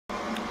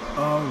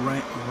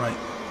Alright.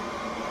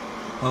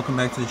 Welcome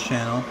back to the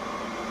channel.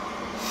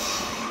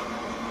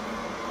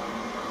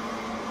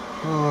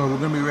 We're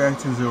gonna be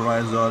reacting to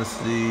Rise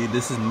Odyssey.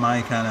 This is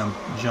my kind of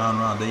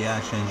genre, the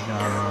action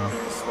genre.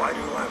 Why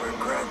do I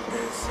regret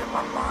this? In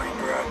my mind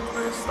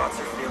reckless, thoughts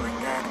are feeling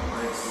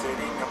endless.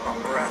 Sitting up,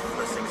 I'm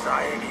breathless,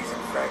 anxiety's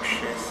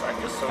infectious. I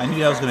feel so I knew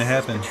that was gonna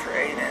happen.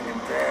 Betrayed and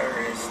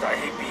embarrassed. I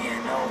hate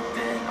being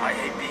open, I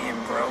hate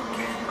being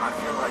broken. I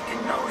feel like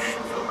an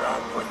ocean filled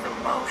up with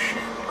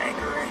emotion.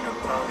 Anger ain't a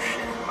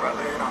potion. Rub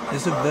it on the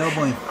It's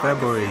available in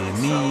February.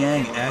 Me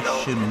Yang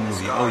action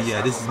movie. Oh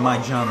yeah, this is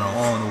my genre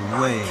all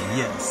the way.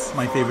 Yes,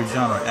 my favorite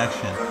genre,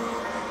 action.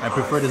 I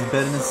prefer this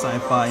better than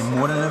sci-fi,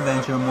 more than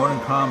adventure, more than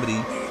comedy.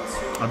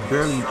 I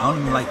don't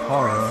even like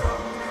horror.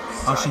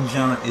 Action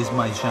genre is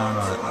my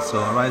genre.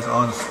 So Rise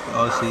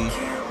Odyssey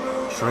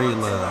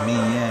Trailerrr, Me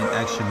Yang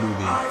action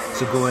movie.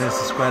 So go ahead and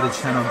subscribe to the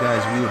channel,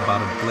 guys. We about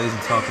to blaze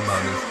and talk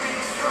about this.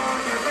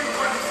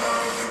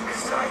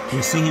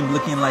 You see him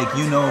looking like,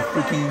 you know,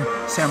 freaking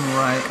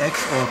Samurai X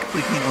or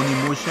freaking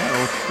Onimusha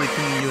or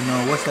freaking, you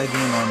know, what's that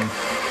game on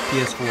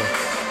PS4?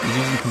 He's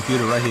using the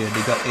computer right here.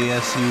 They got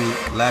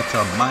ASU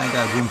laptop. Mine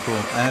got Google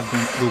Chrome. I have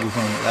Google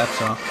Chrome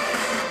laptop.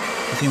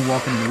 You see him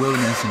walking in the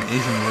wilderness in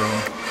Asian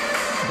world.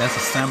 That's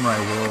a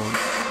samurai world.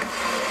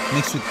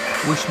 Mixed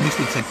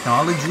with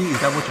technology?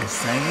 Is that what you're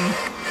saying?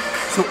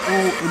 So,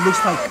 it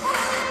looks like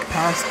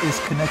past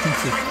is connecting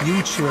to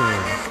future.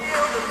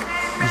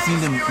 We see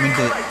them in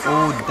the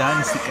old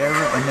dynasty era,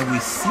 and then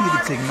we see the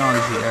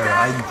technology era.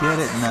 I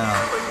get it now.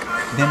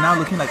 They're now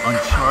looking like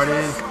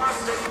Uncharted,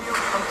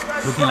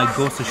 looking like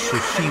Ghost of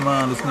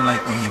Tsushima, looking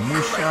like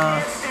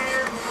Onimusha,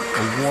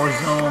 a war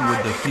zone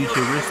with the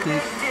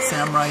futuristic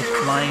samurais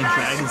flying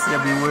dragons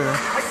everywhere.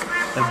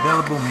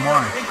 Available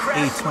March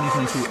 8,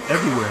 2022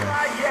 everywhere.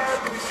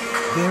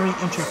 Very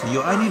interesting.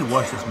 Yo, I need to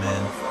watch this,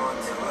 man.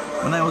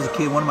 When I was a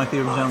kid, one of my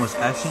favorite genres was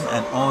action,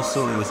 and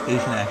also it was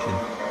Asian action.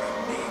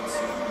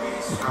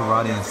 With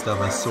karate and stuff,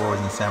 and swords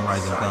and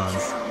samurais and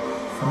guns.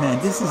 Man,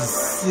 this is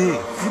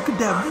sick. Look at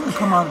that villain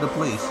come out of the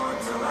place.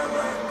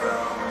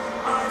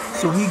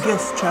 So he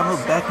gets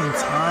traveled back in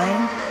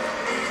time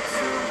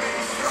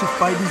to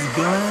fight these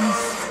villains.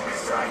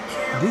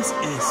 This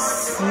is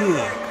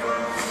sick.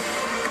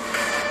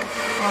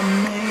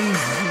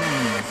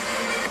 Amazing.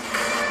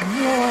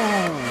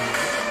 Whoa.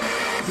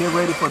 Get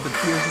ready for the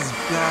fiercest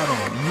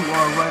battle. You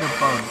are right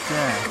about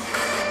that.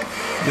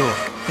 Yo,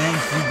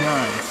 thanks you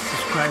guys.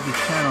 Subscribe to the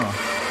channel.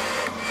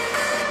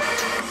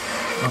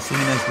 I'll see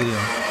you next video.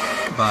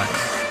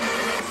 Bye.